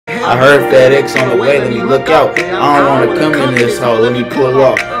I heard FedEx on the way, let me look out. I don't wanna come in this hole, let me pull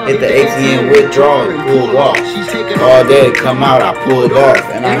off. Hit the ATM withdrawal and pull off. All day come out, I pulled off.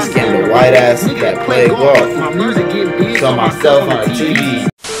 And I scammed a white ass that played golf. Saw myself on a TV.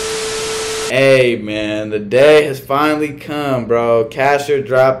 Hey man, the day has finally come, bro. Kasher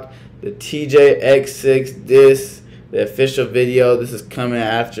dropped the Teejayx6 diss, the official video. This is coming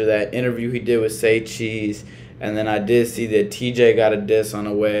after that interview he did with Say Cheese. And then I did see that TJ got a diss on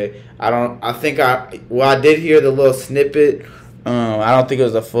the way. I did hear the little snippet. I don't think it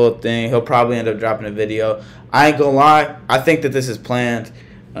was the full thing. He'll probably end up dropping a video. I ain't gonna lie, I think that this is planned.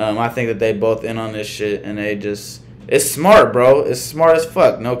 I think that they both in on this shit, and they just, it's smart, bro. It's smart as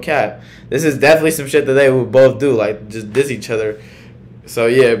fuck, no cap. This is definitely some shit that they would both do, like just diss each other. So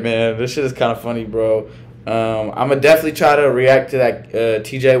yeah, man, this shit is kind of funny, bro. I'm gonna definitely try to react to that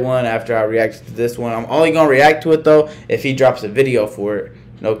TJ one after I react to this one. I'm only gonna react to it though if he drops a video for it,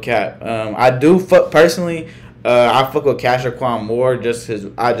 no cap. I do personally. I fuck with Kasher Quon more,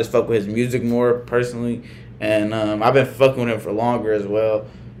 I just fuck with his music more personally, and I've been fucking with him for longer as well.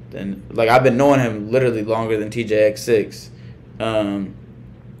 I've been knowing him literally longer than Teejayx6.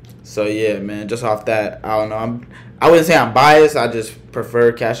 So yeah, man. Just off that, I don't know. I wouldn't say I'm biased. I just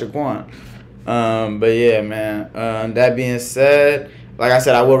prefer Kasher Quon. But yeah, man. That being said, like I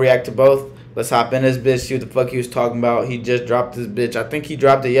said, I will react to both. Let's hop in this bitch. See what the fuck he was talking about. He just dropped this bitch. I think he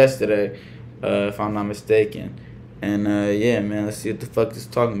dropped it yesterday, if I'm not mistaken. And yeah, man. Let's see what the fuck he's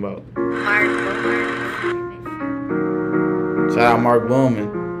talking about. Shout out Mark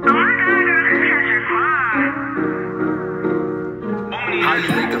Bowman. How you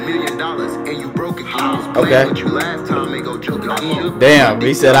make $1 million and you broke it? Okay. With you last time, ain't go joke again. Damn,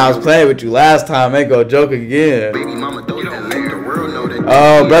 he said I was playing with you last time, ain't go joke again. Baby mama, don't let the world know that.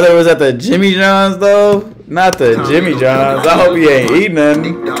 Oh, brother was at the Jimmy John's though? Not the Jimmy John's. I hope he ain't eating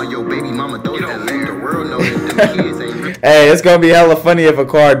nothing. Hey, it's gonna be hella funny if a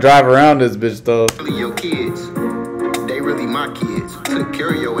car drive around this bitch though. Your kids, they really my kids. Took care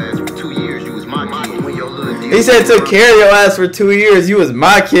of your ass for 2 years, you was my kid. When your little deal he said took care of your ass for 2 years, you was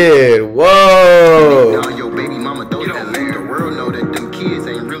my kid. Whoa. Your baby mama, don't let the world know that them kids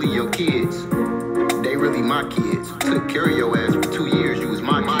ain't really your kids. They really my kids. Took care of your ass for 2 years, you was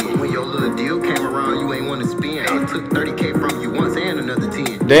my kid. When your little deal came around, you ain't want to spend. I took 30K from you once and another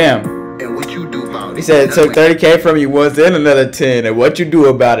 10. Damn. And what you do about it? He said it took 30K from you once and another 10. And what you do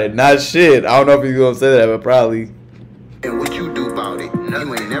about it? Not shit. I don't know if he's gonna say that, but probably. And what you do about it?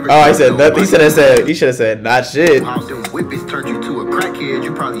 You ain't never. Oh, he said nothing. He should have said not shit. Whippets turned you to a crackhead.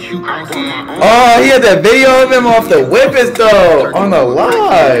 You probably shoot on my own. Oh, he had that video of him off the whippets though on the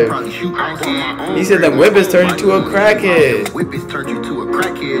live. He said the whippets turned you to a crackhead. Whippets turned you to a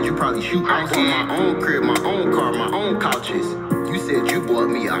crackhead. You probably shoot on my own crib, my own car, my own couches. You said you bought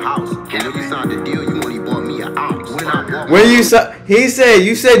me a house. And when you signed the deal, you only bought me a house. He said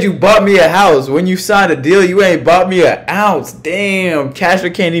you said you bought me a house. When you signed a deal, you ain't bought me an ounce. Damn, Kasher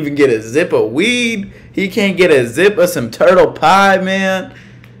can't even get a zip of weed. He can't get a zip of some turtle pie, man.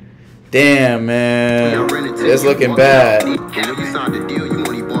 Damn, man, it's looking bad. And when you signed the deal, you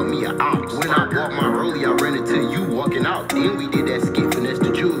only bought me a ounce. When I bought my rollie, I ran into you walking out. Then we did that skit, finesse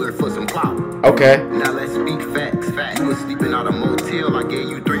the jeweler for some clout. Okay. Now let's speak facts. You was sleeping out a motel, I gave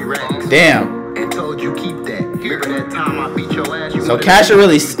you 3 racks. Damn. And told you keep that. Remember that time I beat your ass? So Kasher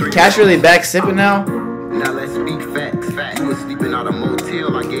really back sipping now? Now let's speak facts. You was sleeping out a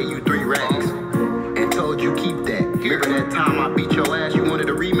motel, I gave you 3 racks. And told you keep that. Remember that time I beat your ass? You wanted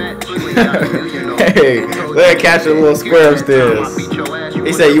a rematch? You ain't got $1 million. Hey, look at Kasher a little square upstairs.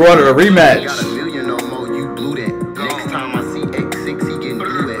 He said you wanted a rematch.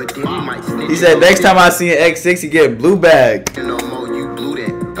 He said next time I see an X6, he getting blue bag.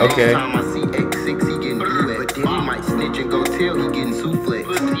 Okay.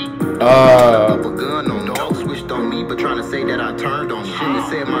 Switched on me, but trying to say that I turned on. Shouldn't have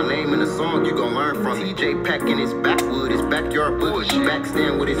said my name in the song. You gon' learn from TJ packing his backwood, his backyard boogie.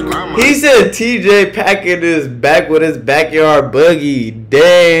 Backstand with his grandma. He said TJ packing his back with his backyard boogie.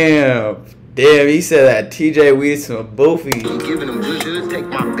 Damn. Damn, he said that TJ weed some boofy. Giving him good. Take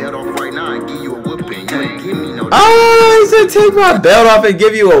my belt off right now and give you a whooping. You ain't give me no. Oh, he said take my belt off and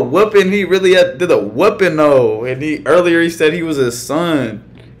give you a whooping. He really did a whooping though. And earlier he said he was his son.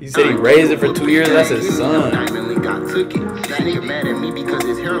 He said he raised it for 2 years. That's his son.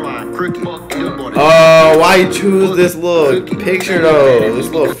 Oh, why you choose this little picture though? This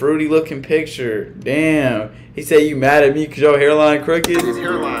little fruity looking picture. Damn. He said you mad at me because your hairline crooked? His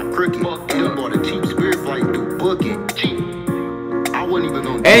hairline crooked. And he bought a cheap spirit flight through booking. I wasn't even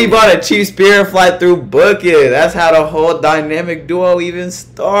gonna. And he bought a cheap Spirit flight through Booking. That's how the whole dynamic duo even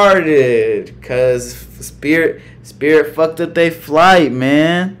started. Cause Spirit fucked up their flight,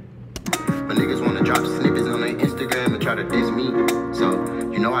 man. But niggas wanna drop snippets on their Instagram and try to diss me. So,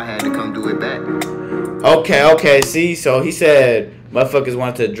 you know I had to come do it back. Okay, see? So he said motherfuckers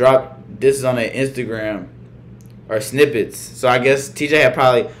wanted to drop this on their Instagram or snippets. So I guess TJ had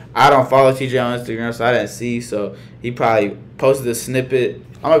probably, I don't follow TJ on Instagram, so I didn't see. So he probably posted a snippet.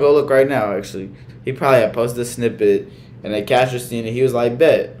 I'm gonna go look right now, actually. He probably had posted a snippet and then Kasher seen it. He was like,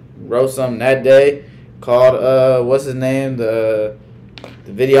 bet. Wrote something that day, called, what's his name? The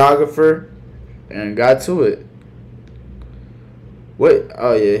videographer, and got to it. What?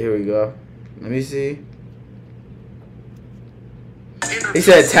 Oh, yeah, here we go. Let me see. He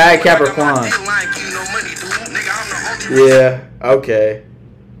said tag Capricorn. Yeah, okay.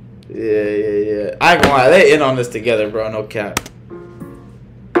 Yeah. I ain't gonna lie, they in on this together, bro. No cap.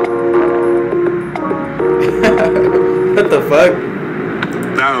 What the fuck?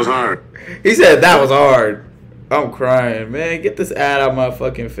 That was hard. He said that was hard. I'm crying, man. Get this ad out my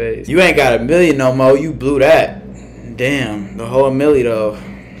fucking face. You ain't got $1 million no more. You blew that. Damn, the whole $1 million though.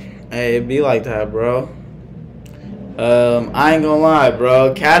 Hey, it be like that, bro. I ain't gonna lie,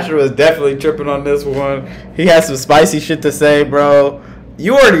 bro. Kasher was definitely tripping on this one. He had some spicy shit to say, bro.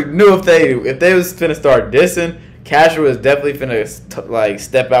 You already knew if they was finna start dissing, Kasher was definitely finna like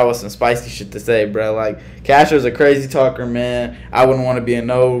step out with some spicy shit to say, bro. Like Kasher's a crazy talker, man. I wouldn't want to be in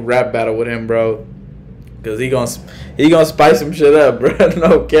no rap battle with him, bro. Cause he gonna spice some shit up, bro.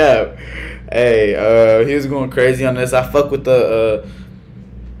 No cap. Hey, he was going crazy on this. I fuck with the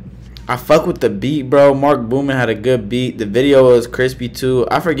beat, bro. Mark Boomin had a good beat. The video was crispy too.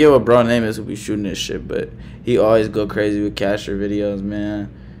 I forget what bro name is who be shooting this shit, but he always go crazy with Kasher videos,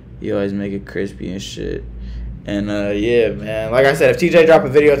 man. He always make it crispy and shit. And yeah, man. Like I said, if TJ drop a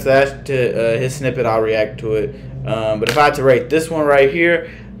video to his snippet, I'll react to it. But if I had to rate this one right here,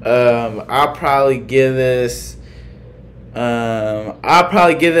 I'll probably give this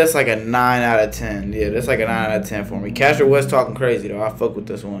like a 9 out of 10. Yeah, that's like a 9 out of 10 for me. Kasher was talking crazy though. I fuck with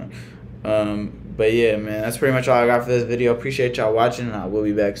this one. But yeah, man, that's pretty much all I got for this video. Appreciate y'all watching, and I will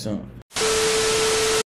be back soon.